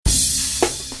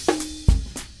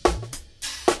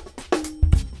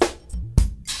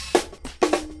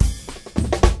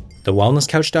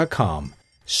TheWellnessCouch.com,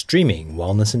 streaming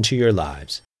wellness into your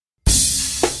lives.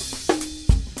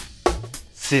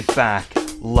 Sit back,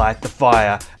 light the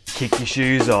fire, kick your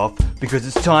shoes off, because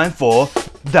it's time for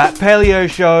That Paleo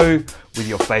Show with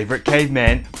your favourite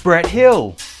caveman, Brett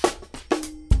Hill.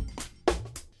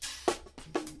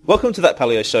 Welcome to That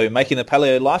Paleo Show, making the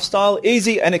paleo lifestyle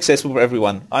easy and accessible for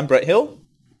everyone. I'm Brett Hill.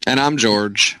 And I'm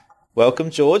George.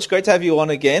 Welcome, George. Great to have you on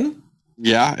again.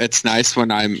 Yeah, it's nice when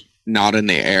I'm not in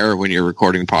the air when you're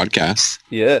recording podcasts.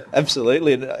 Yeah,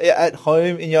 absolutely. At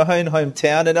home, in your own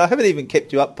hometown, and I haven't even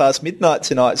kept you up past midnight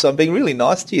tonight, so I'm being really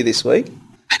nice to you this week.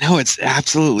 I know, it's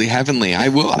absolutely heavenly. I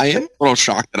am a little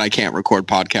shocked that I can't record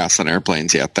podcasts on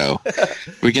airplanes yet, though.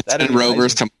 We can send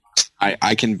rovers to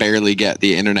I can barely get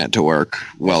the internet to work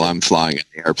while I'm flying in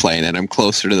the airplane, and I'm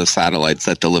closer to the satellites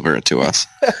that deliver it to us.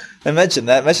 Imagine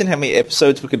that. Imagine how many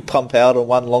episodes we could pump out on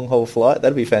one long-haul flight.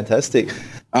 That'd be fantastic.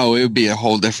 Oh, it would be a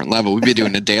whole different level. We'd be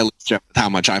doing a daily show with how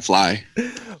much I fly.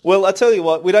 Well, I tell you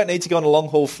what, we don't need to go on a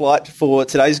long-haul flight for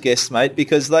today's guests, mate,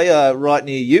 because they are right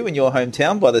near you in your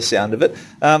hometown by the sound of it.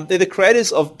 They're the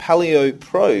creators of Paleo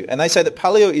Pro, and they say that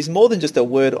paleo is more than just a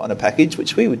word on a package,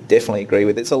 which we would definitely agree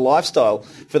with. It's a lifestyle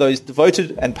for those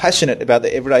devoted and passionate about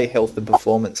their everyday health and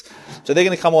performance. So they're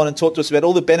going to come on and talk to us about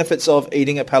all the benefits of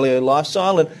eating a paleo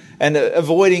lifestyle and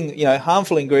avoiding,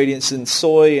 harmful ingredients and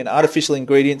soy and artificial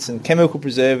ingredients and chemical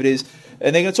preservatives.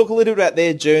 And they're going to talk a little bit about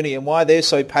their journey and why they're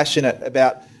so passionate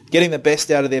about getting the best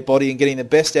out of their body and getting the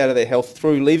best out of their health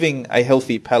through living a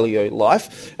healthy paleo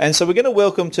life. And so we're going to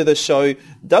welcome to the show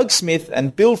Doug Smith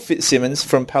and Bill Fitzsimmons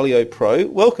from Paleo Pro.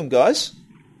 Welcome, guys.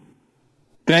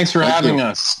 Thanks for having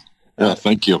us. Yeah,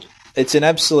 thank you. It's an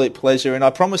absolute pleasure, and I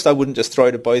promised I wouldn't just throw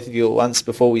to both of you at once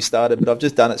before we started, but I've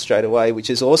just done it straight away, which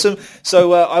is awesome.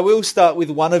 So I will start with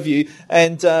one of you.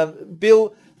 And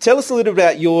Bill, tell us a little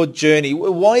about your journey.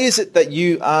 Why is it that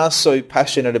you are so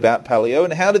passionate about paleo,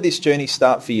 and how did this journey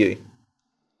start for you?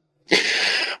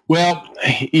 Well,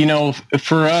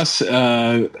 for us,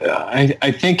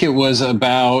 I think it was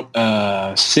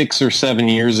about 6 or 7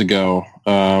 years ago.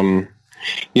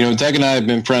 Doug and I have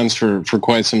been friends for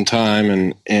quite some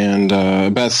time, and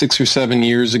about 6 or 7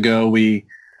 years ago, we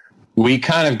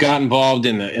kind of got involved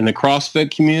in the CrossFit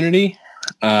community.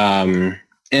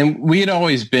 And we had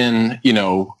always been,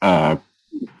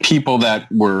 people that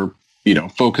were,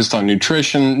 focused on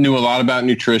nutrition, knew a lot about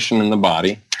nutrition and the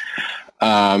body.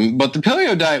 But the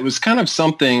paleo diet was kind of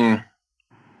something,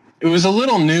 it was a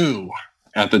little new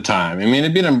at the time. I mean,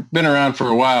 it had been around for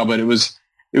a while, but it was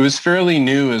fairly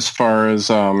new as far as,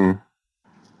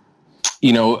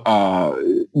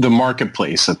 the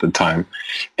marketplace at the time.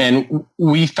 And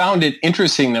we found it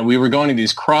interesting that we were going to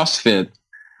these CrossFit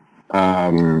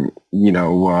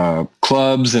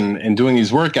clubs and doing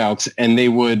these workouts, and they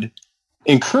would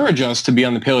encourage us to be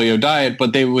on the paleo diet,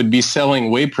 but they would be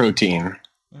selling whey protein,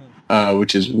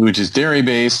 which is dairy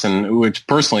based, and which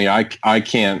personally I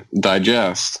can't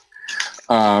digest.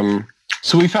 So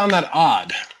we found that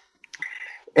odd,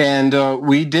 and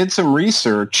we did some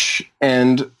research,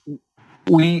 and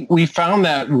we found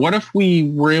that what if we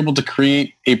were able to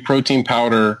create a protein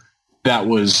powder that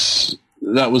was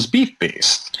beef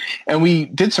based? And we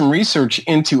did some research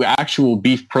into actual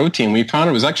beef protein. We found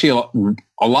it was actually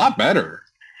a lot better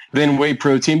than whey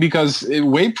protein, because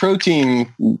whey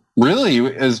protein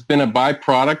really has been a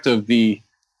byproduct of the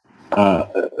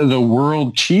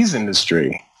world cheese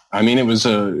industry. I mean, it was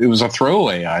a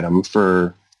throwaway item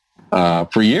for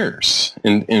years,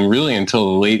 and really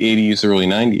until the late 80s, early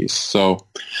 90s. So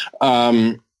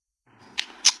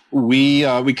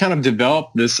we kind of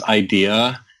developed this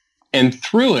idea, and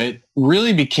through it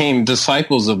really became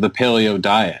disciples of the paleo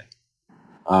diet.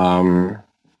 And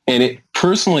it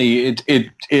personally,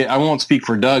 I won't speak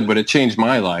for Doug, but it changed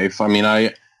my life. I mean,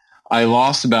 I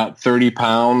lost about 30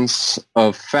 pounds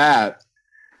of fat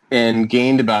and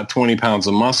gained about 20 pounds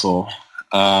of muscle.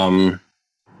 And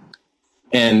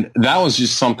that was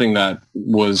just something that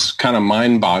was kind of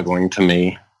mind-boggling to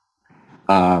me.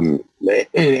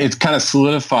 It kind of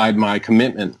solidified my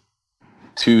commitment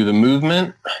to the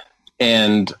movement.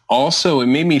 And also it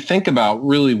made me think about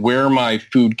really where my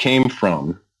food came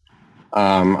from.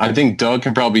 I think Doug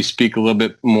can probably speak a little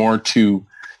bit more to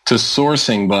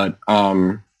sourcing, but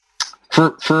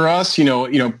for us,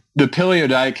 the paleo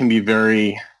diet can be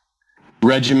very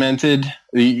regimented.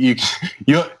 You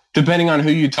depending on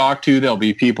who you talk to, there'll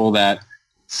be people that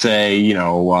say,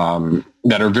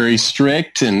 that are very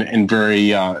strict and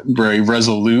very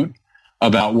resolute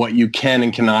about what you can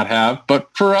and cannot have. But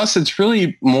for us, it's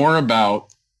really more about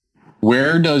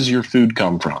where does your food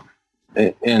come from?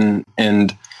 And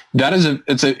that is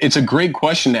it's a great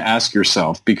question to ask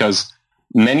yourself, because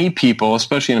many people,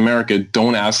 especially in America,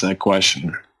 don't ask that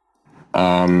question,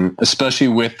 especially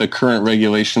with the current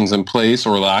regulations in place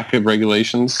or lack of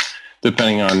regulations,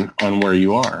 depending on where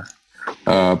you are.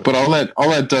 But I'll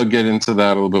let Doug get into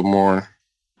that a little bit more.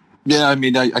 Yeah, I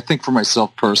mean, I think for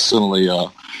myself personally,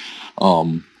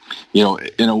 you know,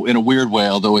 in a weird way,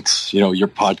 although it's, you know, your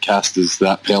podcast is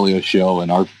That Paleo Show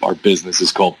and our business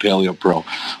is called Paleo Pro.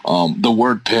 The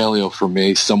word paleo for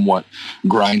me somewhat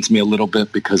grinds me a little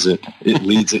bit because it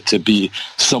leads it to be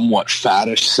somewhat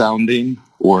faddish sounding,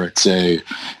 or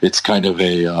it's kind of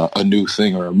a new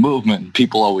thing or a movement. And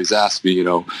people always ask me, you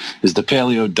know, is the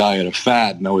paleo diet a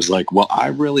fad? And I was like, well, I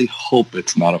really hope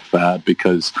it's not a fad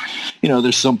because, you know,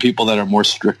 there's some people that are more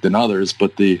strict than others,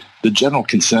 but the general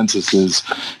consensus is,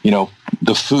 you know,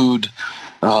 the food,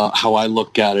 how I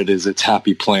look at it is it's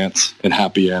happy plants and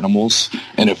happy animals.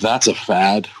 And if that's a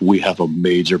fad, we have a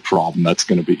major problem that's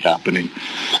going to be happening.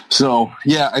 So,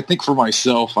 yeah, I think for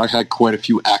myself, I had quite a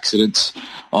few accidents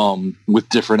with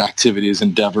different activities,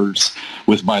 endeavors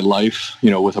with my life, you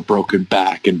know, with a broken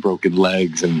back and broken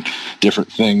legs and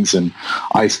different things. And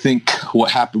I think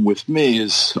what happened with me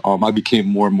is I became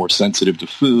more and more sensitive to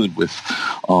food with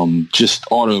just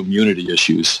autoimmunity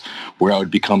issues where I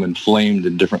would become inflamed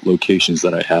in different locations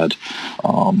that I had,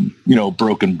 you know,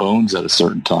 broken bones at a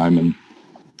certain time. And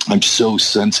I'm so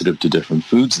sensitive to different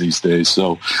foods these days.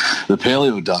 So the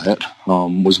paleo diet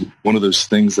was one of those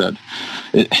things that,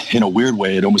 in a weird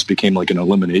way, it almost became like an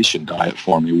elimination diet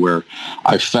for me, where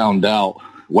I found out,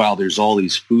 wow, there's all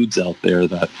these foods out there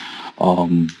that,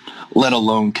 let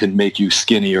alone can make you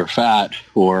skinny or fat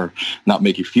or not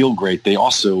make you feel great, they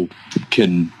also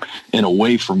can, in a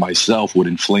way for myself, would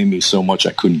inflame me so much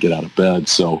I couldn't get out of bed.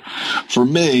 So for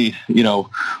me, you know,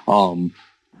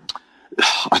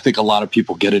 I think a lot of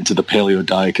people get into the paleo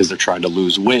diet because they're trying to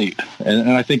lose weight.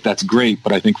 And I think that's great,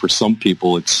 but I think for some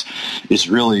people it's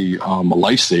really a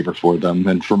lifesaver for them.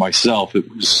 And for myself,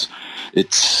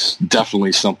 it's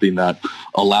definitely something that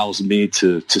allows me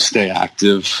to stay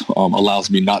active, allows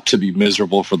me not to be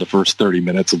miserable for the first 30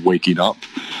 minutes of waking up.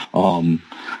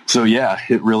 So yeah,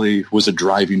 it really was a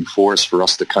driving force for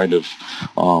us to kind of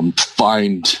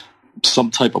find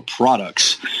some type of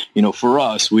products. You know, for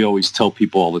us, we always tell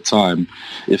people all the time,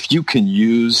 if you can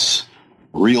use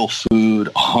real food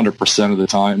 100% of the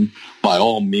time, by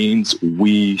all means,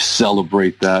 we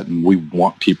celebrate that and we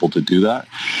want people to do that.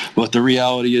 But the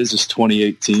reality is it's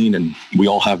 2018 and we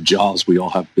all have jobs, we all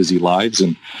have busy lives.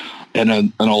 And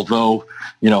although,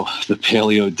 you know, the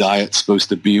paleo diet's supposed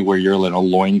to be where you're in a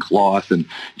loincloth and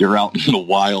you're out in the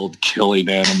wild killing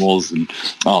animals and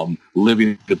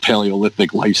living the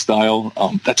Paleolithic lifestyle,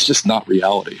 that's just not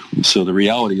reality. So the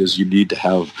reality is you need to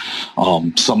have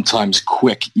sometimes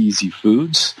quick, easy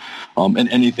foods, and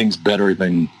anything's better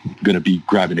than going to be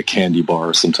grabbing a candy bar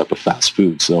or some type of fast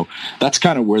food. So that's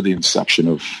kind of where the inception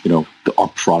of, you know, our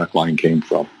product line came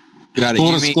from.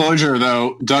 Full disclosure,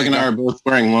 though, Doug and I are both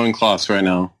wearing loincloths right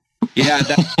now. Yeah,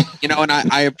 you know, and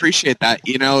I appreciate that.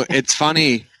 You know, it's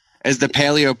funny, as the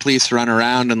paleo police run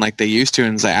around and like they used to,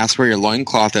 and they ask where your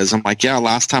loincloth is, I'm like, yeah,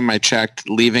 last time I checked,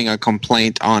 leaving a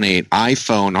complaint on an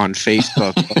iPhone on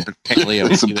Facebook about paleo.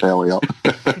 It's a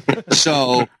paleo.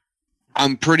 So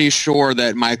I'm pretty sure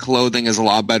that my clothing is a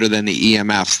lot better than the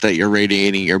EMFs that you're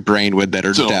radiating your brain with that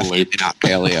are definitely not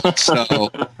paleo. So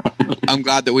I'm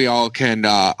glad that we all can.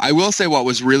 I will say what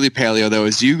was really paleo, though,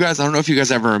 is you guys, I don't know if you guys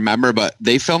ever remember, but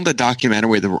they filmed a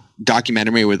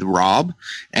documentary with Rob,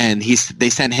 and they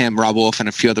sent him, Rob Wolf, and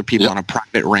a few other people on a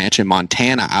private ranch in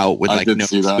Montana out with like no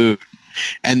food.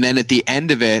 And then at the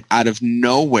end of it, out of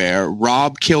nowhere,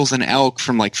 Rob kills an elk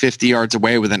from like 50 yards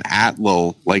away with an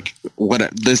Atlo, like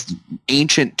this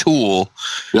ancient tool,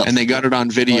 and they got it on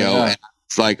video. Oh, yeah. And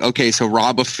it's like, okay, so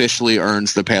Rob officially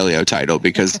earns the paleo title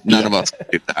because none of us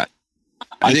do that.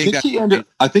 I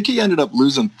think he ended up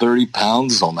losing 30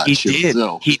 pounds on that shit.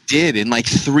 He did in like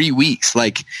 3 weeks.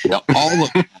 Like all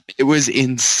of them. It was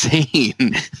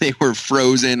insane. They were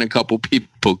frozen. A couple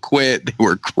people quit. They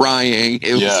were crying.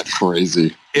 It was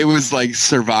crazy. It was like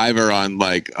Survivor on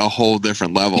like a whole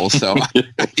different level. So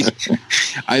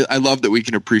I love that we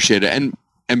can appreciate it.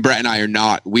 And Brett and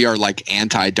I we are like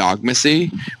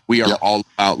anti-dogmacy. We are all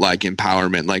about like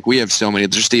empowerment. Like we have so many,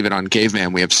 just even on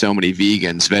Caveman, we have so many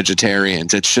vegans,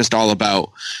 vegetarians. It's just all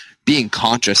about being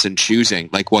conscious and choosing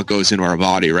like what goes into our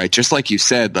body, right? Just like you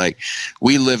said, like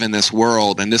we live in this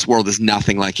world and this world is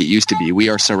nothing like it used to be. We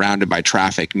are surrounded by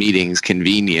traffic, meetings,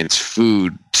 convenience,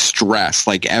 food, stress,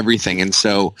 like everything. And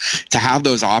so to have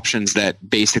those options that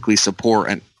basically support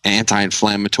an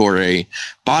anti-inflammatory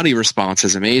body response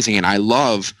is amazing. And I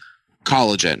love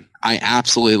collagen. I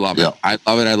absolutely love it. I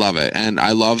love it. And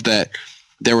I love that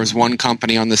there was one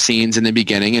company on the scenes in the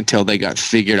beginning until they got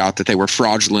figured out that they were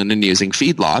fraudulent in using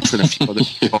feedlots, and a few other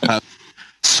people have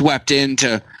swept in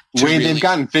to Wait, they've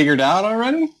gotten figured out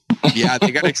already? Yeah,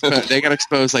 they got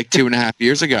exposed like 2.5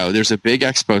 years ago. There's a big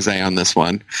expose on this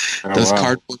one. Those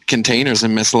cardboard containers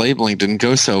and mislabeling didn't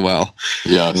go so well.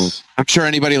 Yes. I'm sure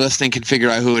anybody listening can figure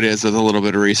out who it is with a little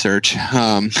bit of research.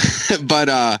 But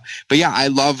yeah,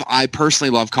 I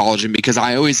personally love collagen because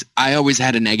I always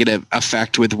had a negative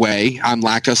effect with whey. I'm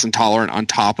lactose intolerant on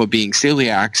top of being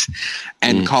celiac,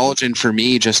 and collagen for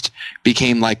me just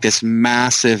became like this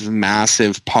massive,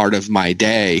 massive part of my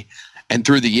day. And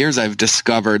through the years, I've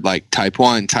discovered like type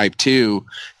 1, type 2,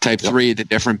 type 3, the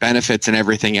different benefits and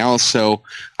everything else. So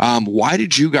why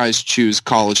did you guys choose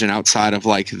collagen outside of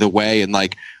like the whey, and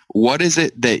like what is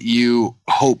it that you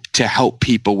hope to help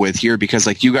people with here? Because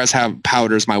like you guys have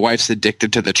powders. My wife's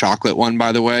addicted to the chocolate one,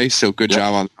 by the way. So good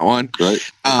job on that one.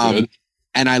 Right.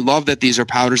 And I love that these are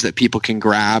powders that people can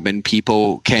grab and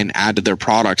people can add to their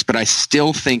products. But I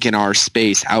still think in our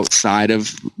space outside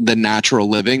of the natural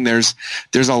living, there's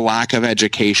a lack of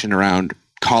education around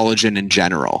collagen in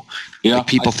general. Yeah, like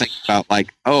people think about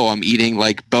like, oh, I'm eating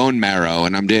like bone marrow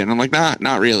and I'm like,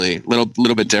 not really. Little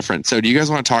bit different. So do you guys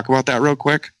want to talk about that real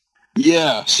quick?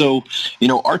 Yeah, so,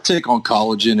 our take on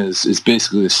collagen is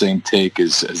basically the same take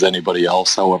as anybody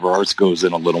else. However, ours goes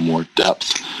in a little more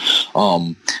depth.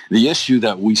 The issue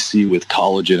that we see with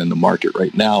collagen in the market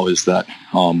right now is that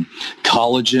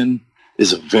collagen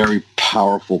is a very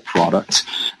powerful product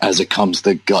as it comes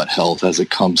to gut health, as it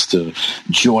comes to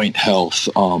joint health,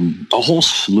 a whole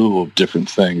slew of different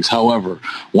things. However,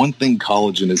 one thing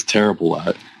collagen is terrible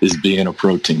at is being a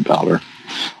protein powder.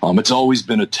 It's always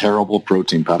been a terrible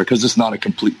protein powder because it's not a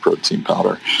complete protein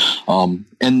powder.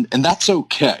 And that's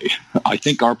okay. I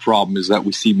think our problem is that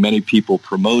we see many people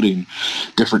promoting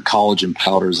different collagen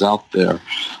powders out there,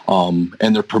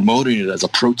 and they're promoting it as a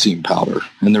protein powder.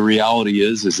 And the reality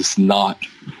is it's not.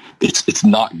 It's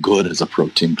not good as a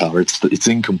protein powder. It's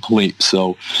incomplete.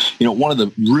 So, one of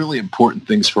the really important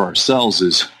things for ourselves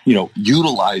is,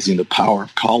 utilizing the power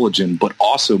of collagen, but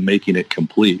also making it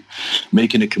complete,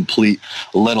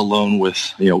 let alone with,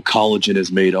 collagen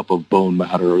is made up of bone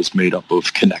matter, is made up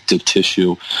of connective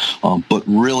tissue. But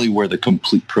really where the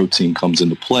complete protein comes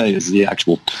into play is the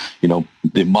actual,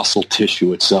 the muscle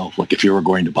tissue itself. Like if you were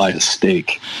going to buy a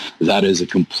steak, that is a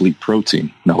complete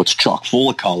protein. Now it's chock full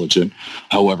of collagen,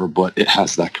 however, but it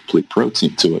has that complete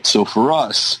protein to it. So for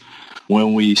us,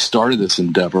 when we started this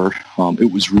endeavor,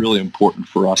 it was really important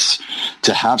for us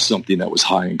to have something that was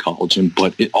high in collagen,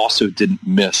 but it also didn't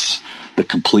miss the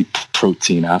complete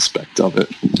protein aspect of it.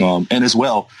 And as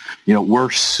well, we're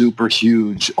super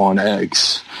huge on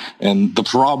eggs. And the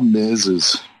problem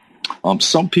is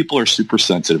some people are super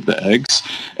sensitive to eggs,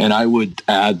 and I would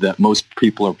add that most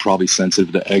people are probably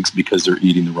sensitive to eggs because they're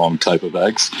eating the wrong type of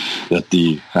eggs, that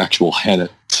the actual hen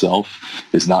itself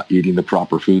is not eating the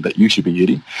proper food that you should be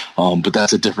eating. But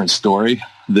that's a different story.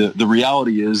 The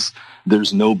reality is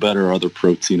there's no better other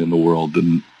protein in the world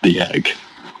than the egg.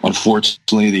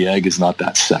 Unfortunately, the egg is not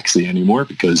that sexy anymore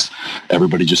because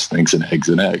everybody just thinks an egg's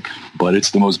an egg. But it's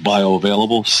the most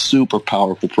bioavailable, super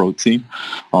powerful protein.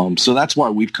 So that's why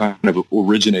we've kind of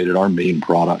originated our main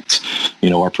product,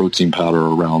 our protein powder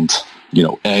around,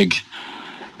 egg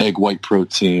white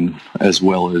protein, as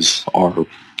well as our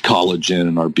collagen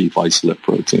and our beef isolate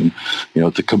protein.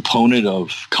 The component of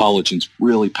collagen is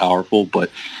really powerful,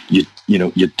 but you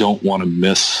don't want to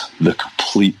miss the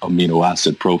complete amino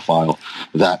acid profile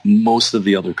that most of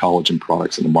the other collagen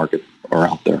products in the market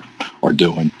are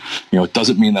doing. It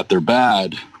doesn't mean that they're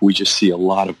bad. We just see a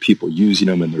lot of people using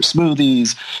them in their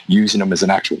smoothies, using them as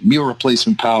an actual meal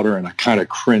replacement powder, and I kind of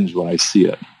cringe when I see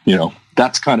it.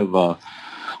 That's kind of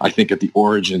I think at the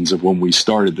origins of when we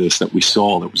started this, that we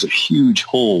saw there was a huge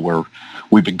hole where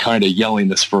we've been kind of yelling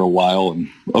this for a while, and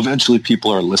eventually people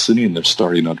are listening and they're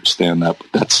starting to understand that.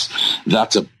 But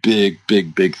that's a big,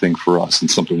 big, big thing for us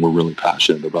and something we're really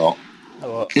passionate about.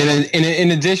 In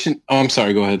addition, I'm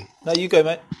sorry, go ahead. No, you go,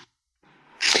 mate.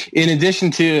 In addition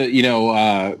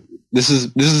to, this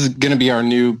is going to be our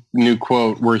new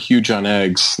quote, "We're huge on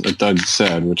eggs," that Doug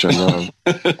said, which I love.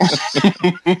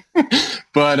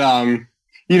 But,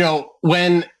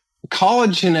 when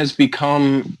collagen has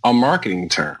become a marketing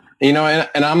term, and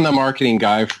I'm the marketing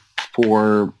guy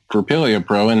for Paleo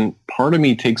Pro, and part of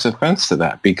me takes offense to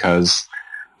that because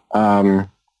all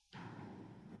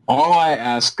I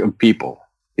ask of people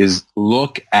is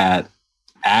look at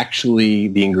actually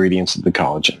the ingredients of the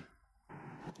collagen.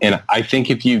 And I think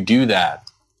if you do that,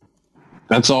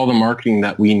 that's all the marketing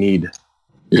that we need.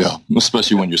 Yeah,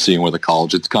 especially when you're seeing where the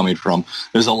collagen's coming from.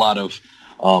 There's a lot of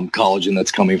collagen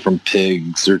that's coming from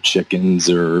pigs or chickens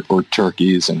or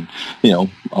turkeys. And,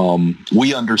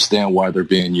 we understand why they're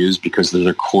being used because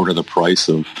they're a quarter the price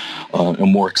of a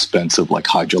more expensive, like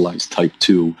hydrolyzed type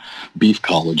 2 beef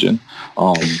collagen.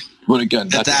 But again,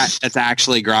 that's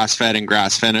actually grass-fed and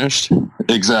grass-finished.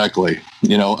 Exactly.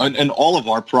 And all of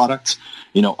our products,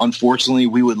 unfortunately,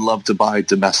 we would love to buy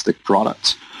domestic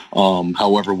products.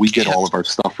 However, we get all of our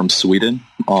stuff from Sweden.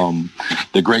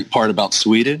 The great part about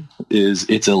Sweden is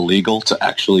it's illegal to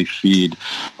actually feed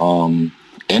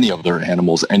any of their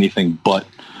animals anything but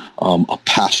a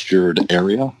pastured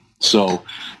area. So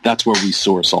that's where we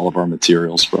source all of our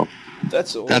materials from.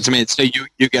 That's awesome. That's amazing. So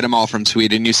you get them all from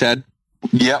Sweden, you said?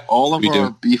 Yeah, all of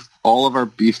our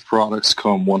beef products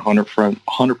come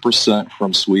 100%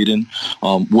 from Sweden,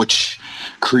 which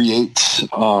creates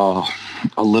a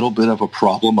little bit of a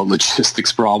problem, a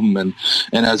logistics problem.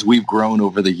 And as we've grown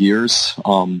over the years,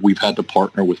 we've had to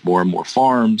partner with more and more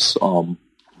farms.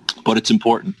 But it's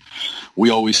important.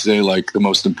 We always say, like, the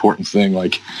most important thing,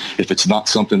 like, if it's not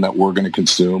something that we're going to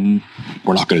consume,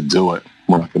 we're not going to do it.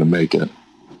 We're not going to make it.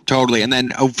 Totally. And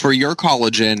then for your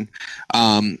collagen,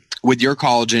 with your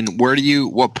collagen,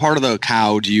 what part of the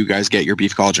cow do you guys get your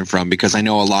beef collagen from? Because I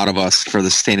know a lot of us, for the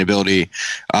sustainability,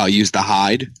 use the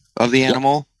hide of the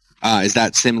animal. Is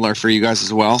that similar for you guys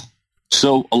as well?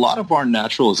 So a lot of our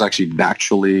natural is actually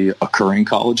naturally occurring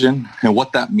collagen. And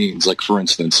what that means, like, for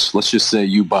instance, let's just say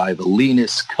you buy the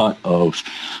leanest cut of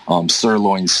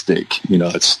sirloin steak.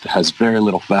 It has very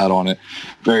little fat on it,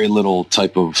 very little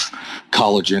type of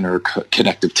collagen or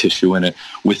connective tissue in it.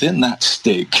 Within that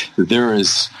steak, there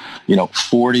is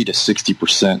 40 to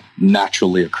 60%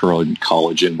 naturally occurring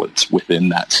collagen within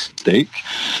that steak.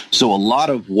 So a lot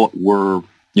of what we're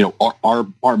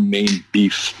our main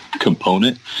beef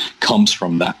component comes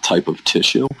from that type of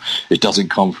tissue. It doesn't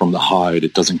come from the hide.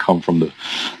 It doesn't come from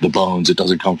the bones. It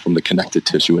doesn't come from the connective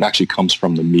tissue. It actually comes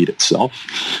from the meat itself.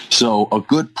 So a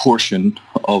good portion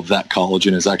of that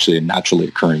collagen is actually a naturally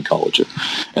occurring collagen.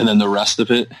 And then the rest of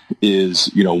it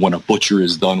is, when a butcher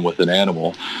is done with an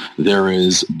animal, there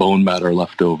is bone matter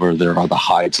left over. There are the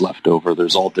hides left over.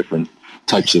 There's all different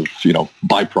types of,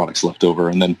 byproducts left over.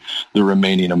 And then the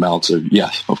remaining amounts of,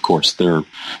 yes, of course, they're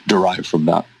derived from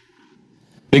that.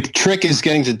 The trick is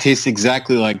getting to taste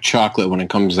exactly like chocolate when it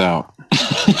comes out.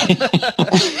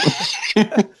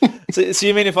 So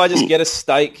you mean if I just get a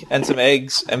steak and some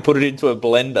eggs and put it into a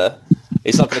blender,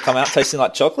 it's not going to come out tasting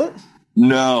like chocolate?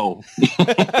 No.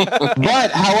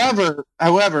 But however,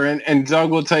 and Doug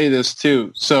will tell you this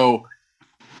too. So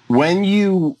when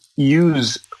you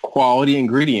use quality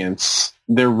ingredients,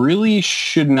 there really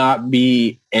should not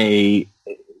be a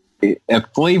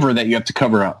flavor that you have to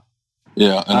cover up.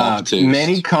 Yeah,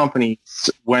 many companies,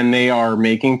 when they are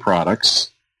making products,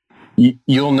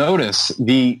 you'll notice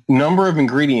the number of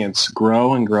ingredients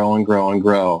grow and grow and grow and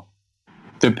grow,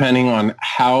 depending on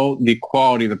how the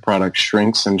quality of the product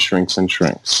shrinks and shrinks and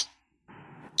shrinks.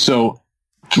 So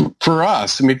for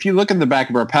us, if you look at the back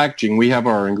of our packaging, we have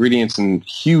our ingredients in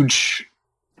huge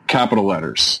capital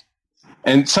letters.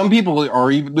 And some people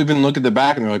are even look at the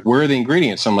back and they're like, where are the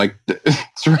ingredients? I'm like,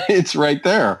 it's right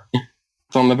there.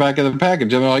 It's on the back of the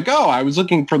package. And they're like, oh, I was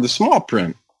looking for the small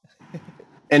print.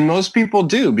 And most people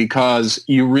do, because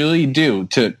you really do.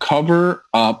 To cover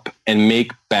up and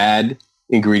make bad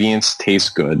ingredients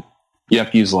taste good, you have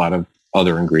to use a lot of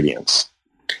other ingredients.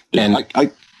 Yeah,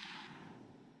 and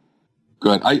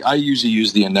I usually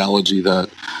use the analogy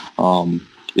that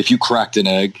if you cracked an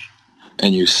egg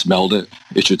and you smelled it,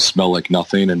 it should smell like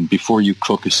nothing. And before you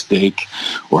cook a steak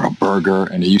or a burger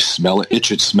and you smell it, it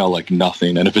should smell like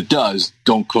nothing. And if it does,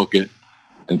 don't cook it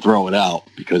and throw it out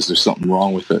because there's something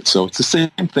wrong with it. So it's the same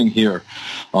thing here.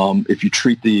 If you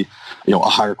treat a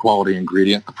higher quality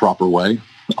ingredient the proper way,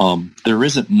 there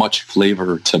isn't much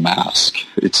flavor to mask.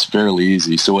 It's fairly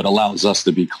easy. So it allows us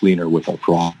to be cleaner with our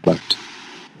product.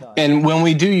 And when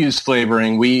we do use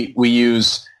flavoring, we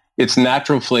use it's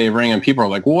natural flavoring, and people are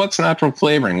like, well, what's natural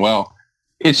flavoring? Well,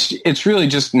 it's really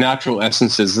just natural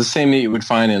essences, the same that you would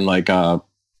find in like a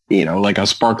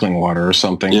sparkling water or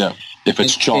something. Yeah. If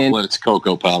it's chocolate, it's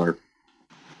cocoa powder.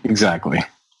 Exactly.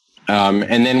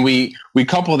 And then we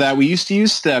couple that. We used to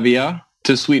use stevia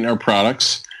to sweeten our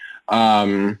products.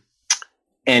 And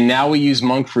now we use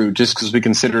monk fruit just because we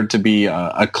consider it to be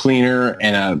a cleaner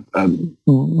and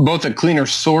both a cleaner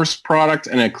source product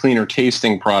and a cleaner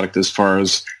tasting product as far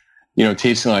as,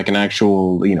 tasting like an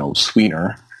actual,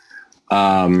 sweetener.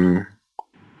 Yeah.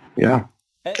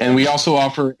 And we also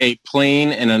offer a plain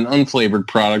and an unflavored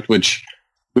product, which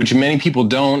many people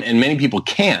don't and many people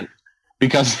can't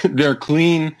because they're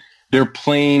clean their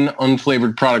plain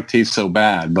unflavored product tastes so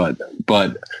bad.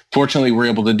 But fortunately, we're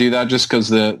able to do that just because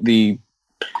the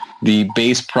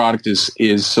base product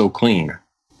is so clean.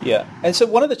 Yeah, and so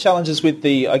one of the challenges with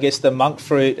the monk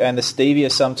fruit and the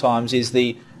stevia sometimes is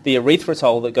the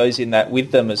erythritol that goes in that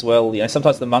with them as well.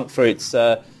 Sometimes the monk fruits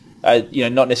not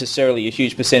necessarily a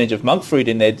huge percentage of monk fruit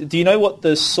in there. Do you know what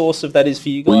the source of that is for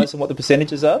you guys and what the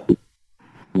percentages are?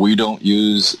 We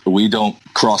don't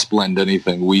cross blend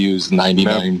anything. We use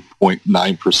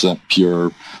 99.9%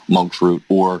 pure monk fruit,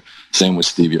 or same with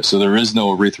stevia. So there is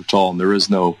no erythritol,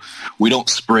 and we don't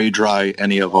spray dry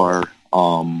any of our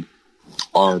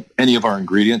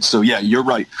ingredients. So yeah, you're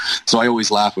right. So I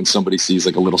always laugh when somebody sees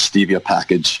like a little stevia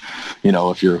package,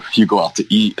 if you go out to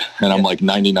eat, and I'm like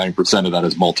 99% of that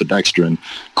is maltodextrin,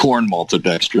 corn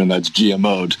maltodextrin, that's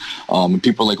GMO'd. And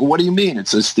people are like, well, what do you mean it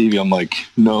says stevia? I'm like,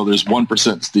 no, there's 1%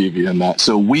 stevia in that.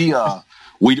 So we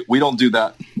don't do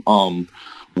that.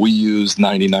 We use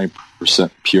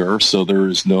 99% pure, so there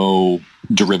is no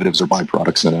derivatives or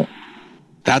byproducts in it.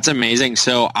 That's amazing.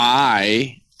 So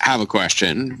I have a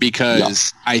question,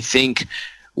 because I think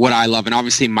what I love, and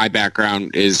obviously my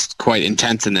background is quite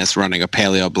intense in this, running a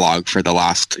paleo blog for the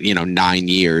last 9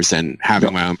 years and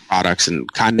having my own products and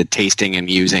kind of tasting and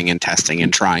using and testing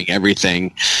and trying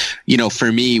everything.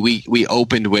 For me, we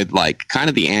opened with like kind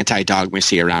of the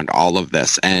anti-dogmacy around all of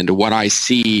this, and what I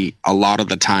see a lot of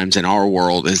the times in our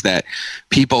world is that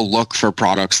people look for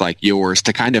products like yours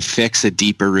to kind of fix a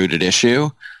deeper rooted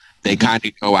issue. They kind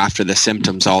of go after the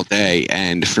symptoms all day.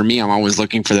 And for me, I'm always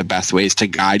looking for the best ways to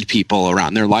guide people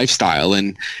around their lifestyle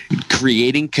and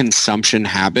creating consumption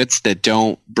habits that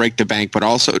don't break the bank, but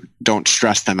also don't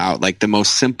stress them out. Like the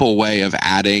most simple way of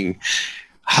adding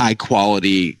high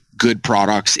quality, good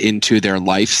products into their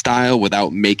lifestyle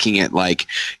without making it like,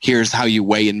 here's how you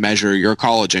weigh and measure your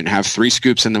collagen. Have 3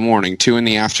 scoops in the morning, 2 in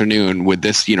the afternoon with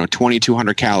this,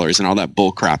 2,200 calories and all that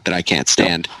bull crap that I can't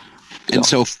stand. And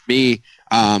so for me,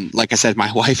 like I said, my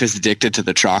wife is addicted to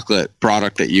the chocolate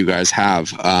product that you guys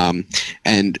have.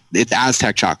 And it's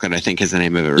Aztec chocolate, I think is the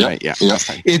name of it, right? Yeah.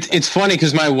 It's funny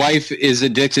because my wife is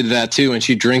addicted to that too, and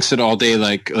she drinks it all day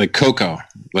like cocoa,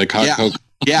 like hot cocoa.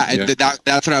 Yeah,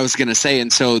 that's what I was going to say.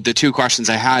 And so the 2 questions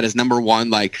I had is, number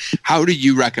one, like, how do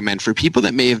you recommend for people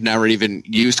that may have never even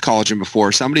used collagen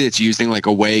before, somebody that's using like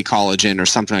a whey collagen or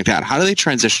something like that, how do they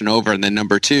transition over? And then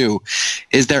number 2,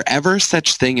 is there ever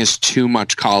such thing as too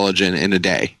much collagen in a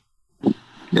day?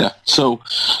 Yeah. So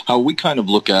how we kind of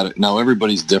look at it now,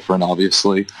 everybody's different,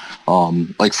 obviously.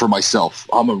 Like for myself,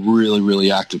 I'm a really,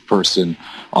 really active person.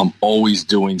 I'm always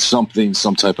doing something,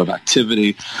 some type of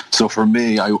activity. So for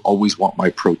me, I always want my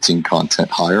protein content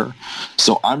higher.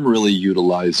 So I'm really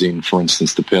utilizing, for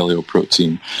instance, the paleo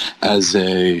protein as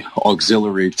a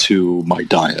auxiliary to my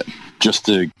diet, just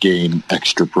to gain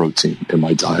extra protein in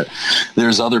my diet.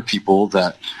 There's other people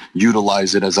that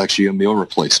utilize it as actually a meal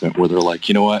replacement, where they're like,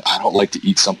 you know what, I don't like to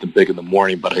eat something big in the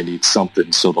morning, but I need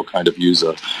something, so they'll kind of use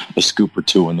a scoop or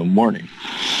 2 in the morning.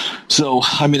 So,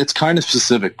 I mean, it's kind of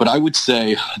specific, but I would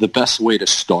say the best way to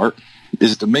start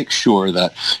is to make sure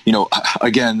that,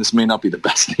 again, this may not be the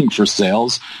best thing for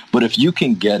sales, but if you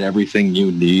can get everything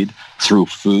you need through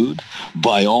food,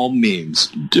 by all means,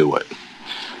 do it.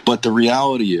 But the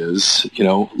reality is,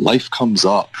 life comes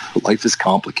up. Life is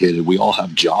complicated. We all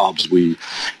have jobs. We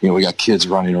got kids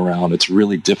running around. It's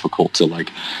really difficult to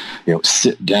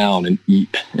sit down and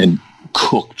eat and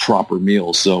cook proper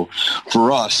meals. So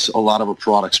for us, a lot of our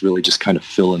products really just kind of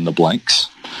fill in the blanks.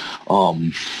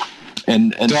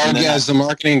 And as the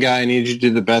marketing guy, I need you to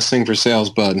do the best thing for sales,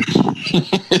 bud.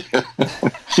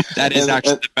 That is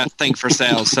actually the best thing for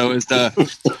sales. So as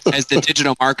the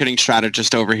digital marketing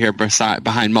strategist over here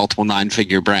behind multiple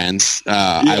 9-figure brands,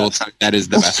 I will tell you that is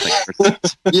the best thing for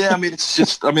sales. Yeah, I mean, it's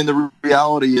just, the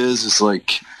reality is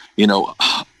like,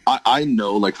 I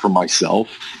know, like for myself,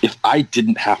 if I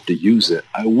didn't have to use it,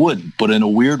 I wouldn't. But in a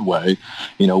weird way,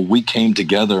 we came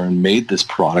together and made this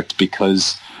product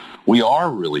because we are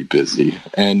really busy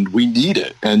and we need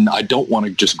it. And I don't want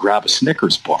to just grab a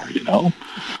Snickers bar,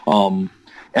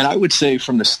 And I would say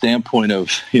from the standpoint of,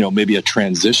 maybe a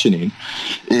transitioning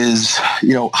is,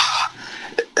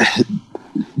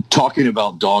 talking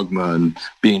about dogma and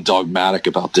being dogmatic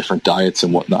about different diets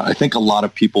and whatnot. I think a lot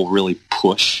of people really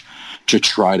push to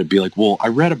try to be like, well, I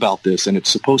read about this and it's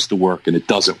supposed to work and it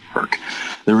doesn't work.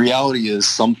 The reality is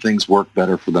some things work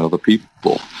better for than other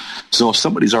people. So if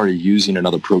somebody's already using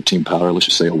another protein powder, let's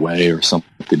just say a whey or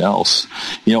something else,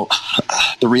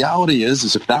 the reality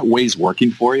is if that whey's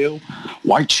working for you,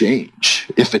 why change?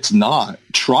 If it's not,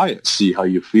 try it, see how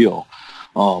you feel.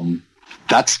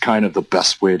 That's kind of the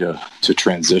best way to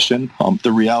transition.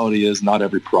 The reality is not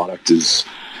every product is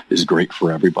is great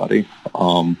for everybody.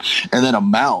 And then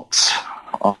amounts.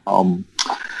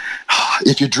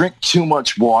 If you drink too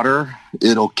much water,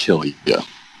 it'll kill you.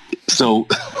 So,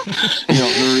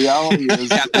 the reality is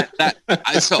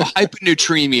so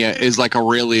hyponatremia is like a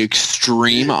really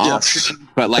extreme option,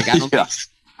 but like I don't.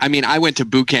 I mean, I went to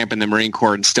boot camp in the Marine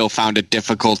Corps and still found it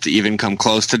difficult to even come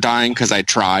close to dying because I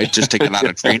tried just to get out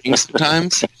of training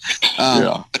sometimes.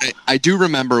 But I do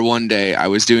remember one day I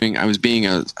was being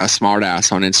a smart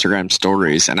ass on Instagram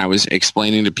stories, and I was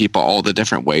explaining to people all the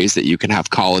different ways that you can have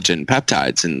collagen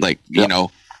peptides and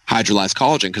hydrolyzed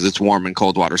collagen because it's warm and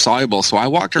cold water soluble. So I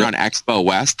walked around Expo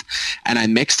West and I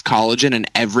mixed collagen in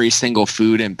every single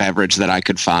food and beverage that I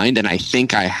could find. And I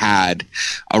think I had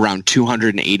around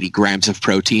 280 grams of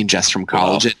protein just from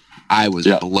collagen. Wow. I was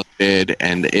bloated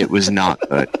and it was not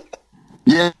good.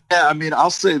 Yeah, I mean,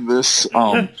 I'll say this.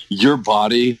 Your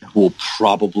body will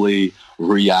probably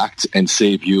react and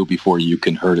save you before you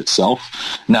can hurt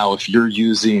itself. Now, if you're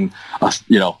using,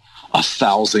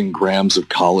 1,000 grams of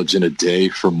collagen a day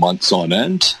for months on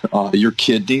end, your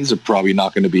kidneys are probably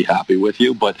not going to be happy with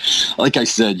you. But like I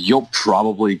said, you'll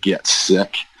probably get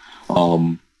sick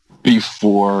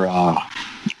before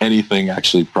anything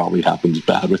actually probably happens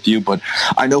bad with you. But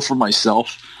I know for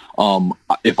myself,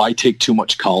 if I take too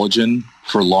much collagen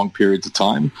for long periods of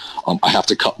time, I have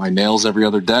to cut my nails every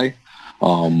other day.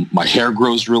 My hair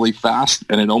grows really fast,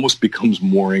 and it almost becomes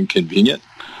more inconvenient.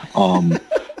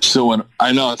 So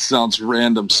I know it sounds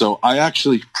random. So I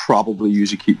actually probably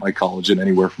usually keep my collagen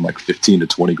anywhere from like 15 to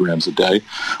 20 grams a day,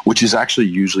 which is actually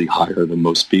usually higher than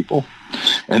most people.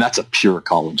 And that's a pure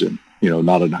collagen,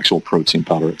 not an actual protein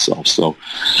powder itself. So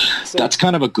that's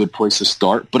kind of a good place to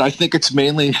start. But I think it's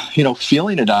mainly,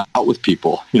 feeling it out with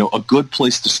people. A good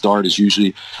place to start is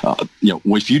usually,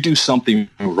 if you do something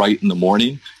right in the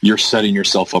morning, you're setting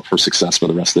yourself up for success for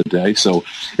the rest of the day. So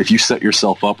if you set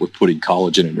yourself up with putting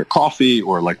collagen in your coffee,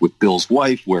 or like with Bill's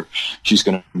wife, where she's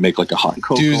going to make like a hot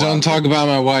cocoa. Dude, don't talk about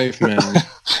my wife, man. That's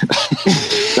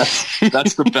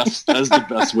the best. That's the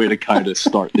best way to kind of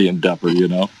start the endeavor,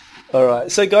 All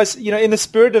right. So, guys, in the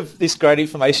spirit of this great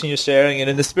information you're sharing and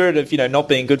in the spirit of, not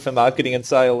being good for marketing and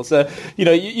sales,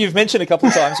 you've mentioned a couple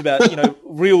of times about,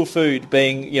 real food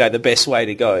being, the best way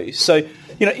to go. So,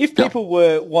 if people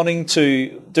were wanting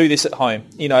to do this at home,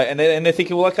 and they're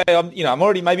thinking, well, okay, I'm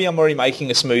already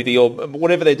making a smoothie or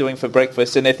whatever they're doing for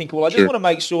breakfast, and they're thinking, well, I just want to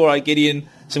make sure I get in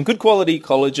some good quality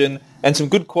collagen and some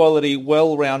good quality,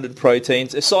 well-rounded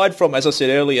proteins, aside from, as I said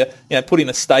earlier, putting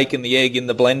the steak and the egg in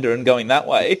the blender and going that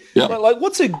way. Yeah. Like,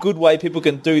 what's a good way people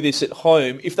can do this at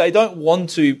home if they don't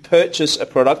want to purchase a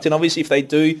product? And obviously, if they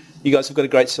do, you guys have got a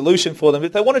great solution for them.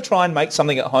 If they want to try and make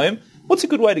something at home, what's a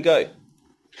good way to go?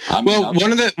 Well,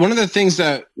 one of the things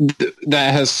that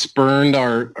has spurned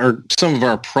our some of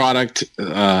our product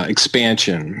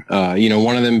expansion,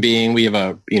 one of them being we have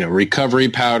a recovery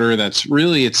powder that's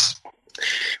really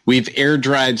we've air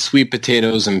dried sweet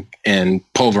potatoes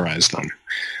and pulverized them,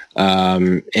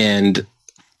 and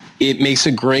it makes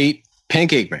a great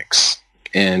pancake mix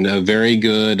and a very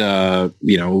good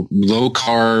low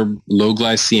carb, low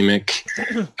glycemic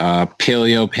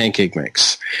paleo pancake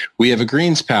mix. We have a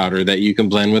greens powder that you can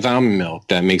blend with almond milk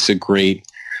that makes a great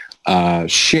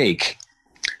shake.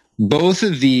 Both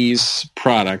of these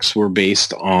products were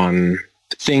based on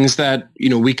things that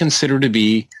we consider to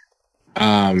be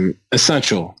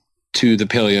essential to the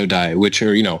paleo diet, which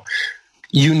are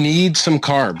you need some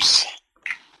carbs.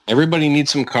 Everybody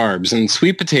needs some carbs, and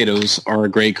sweet potatoes are a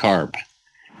great carb.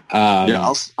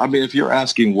 If you're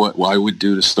asking what I would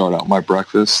do to start out my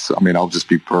breakfast, I'll just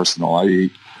be personal. I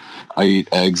eat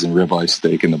eggs and ribeye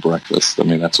steak in the breakfast.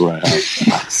 That's what I have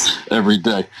every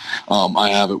day. I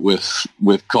have it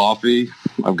with coffee.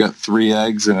 I've got 3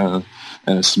 eggs and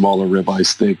a smaller ribeye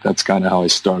steak. That's kind of how I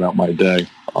start out my day.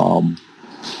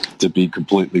 To be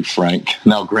completely frank.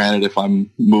 Now, granted, if I'm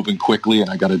moving quickly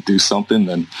and I got to do something,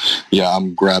 then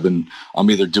I'm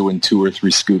either doing 2 or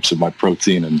 3 scoops of my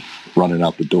protein and running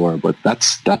out the door. But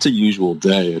that's a usual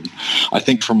day. And I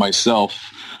think for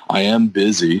myself, I am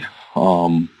busy.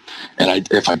 And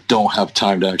if I don't have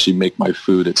time to actually make my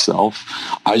food itself,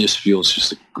 I just feel it's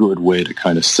just a good way to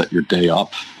kind of set your day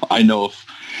up. I know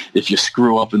if you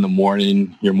screw up in the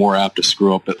morning, you're more apt to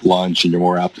screw up at lunch, and you're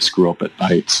more apt to screw up at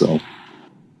night. So.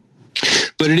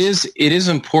 But it is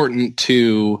important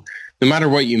to, no matter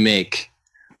what you make,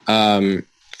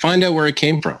 find out where it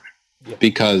came from,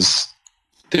 because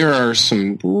there are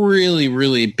some really,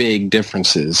 really big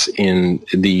differences in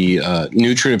the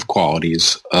nutritive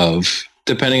qualities of,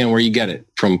 depending on where you get it,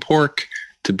 from pork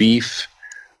to beef,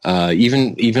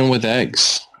 even with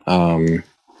eggs. I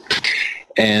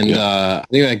think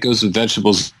that goes with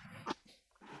vegetables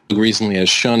recently has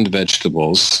shunned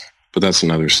vegetables, but that's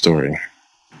another story.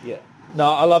 Yeah. No,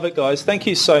 I love it, guys. Thank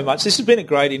you so much. This has been a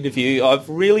great interview. I've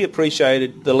really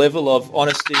appreciated the level of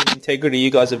honesty and integrity you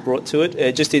guys have brought to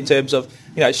it, just in terms of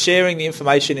sharing the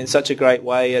information in such a great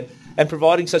way and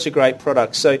providing such a great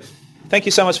product. So thank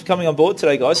you so much for coming on board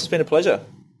today, guys. It's been a pleasure.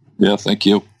 Yeah, thank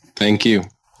you. Thank you.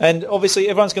 And obviously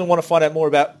everyone's going to want to find out more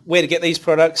about where to get these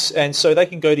products, and so they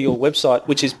can go to your website,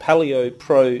 which is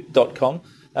paleopro.com.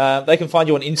 They can find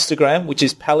you on Instagram, which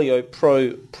is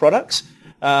paleopro products.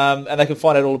 And they can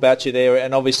find out all about you there.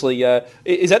 And obviously,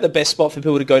 is that the best spot for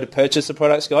people to go to purchase the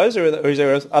products, guys, or is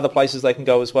there other places they can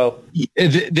go as well?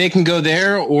 They can go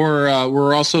there, or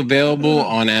we're also available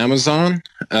on Amazon,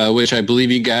 which I believe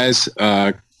you guys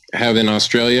have in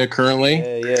Australia currently.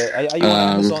 Yeah. Are you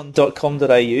on Amazon.com.au?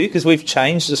 Because we've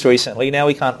changed just recently. Now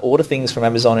we can't order things from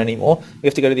Amazon anymore. We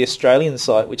have to go to the Australian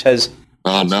site, which has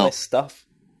less stuff.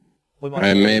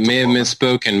 I may have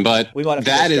misspoken, but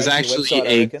that is actually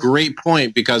a great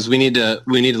point, because we need to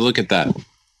look at that.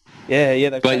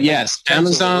 Yeah. But yes,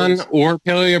 Amazon or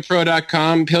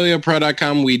PaleoPro.com.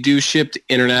 PaleoPro.com, we do ship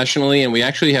internationally, and we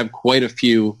actually have quite a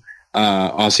few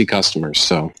Aussie customers.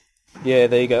 So yeah,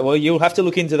 there you go. Well, you'll have to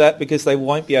look into that, because they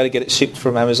won't be able to get it shipped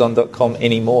from Amazon.com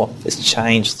anymore. It's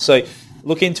changed. So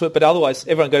look into it. But otherwise,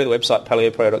 everyone go to the website,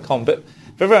 PaleoPro.com. But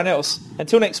for everyone else,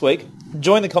 until next week,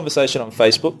 join the conversation on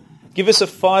Facebook. Give us a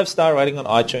 5-star rating on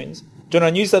iTunes. Join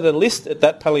our newsletter list at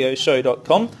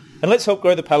thatpaleoshow.com, and let's help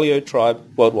grow the paleo tribe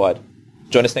worldwide.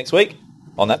 Join us next week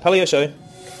on That Paleo Show.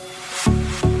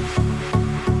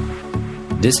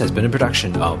 This has been a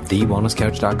production of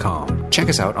TheWellnessCouch.com. Check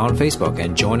us out on Facebook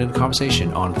and join in the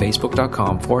conversation on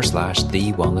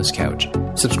Facebook.com/The Wellness Couch.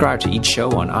 Subscribe to each show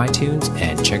on iTunes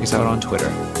and check us out on Twitter.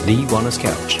 The Wellness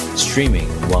Couch, streaming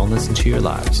wellness into your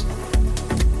lives.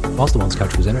 Whilst the Wellness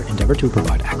Couch presenter endeavor to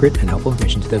provide accurate and helpful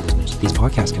information to their listeners, these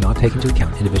podcasts cannot take into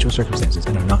account individual circumstances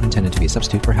and are not intended to be a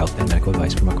substitute for health and medical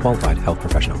advice from a qualified health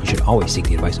professional. You should always seek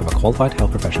the advice of a qualified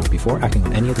health professional before acting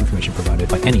on any of the information provided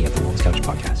by any of the Wellness Couch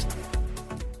podcasts.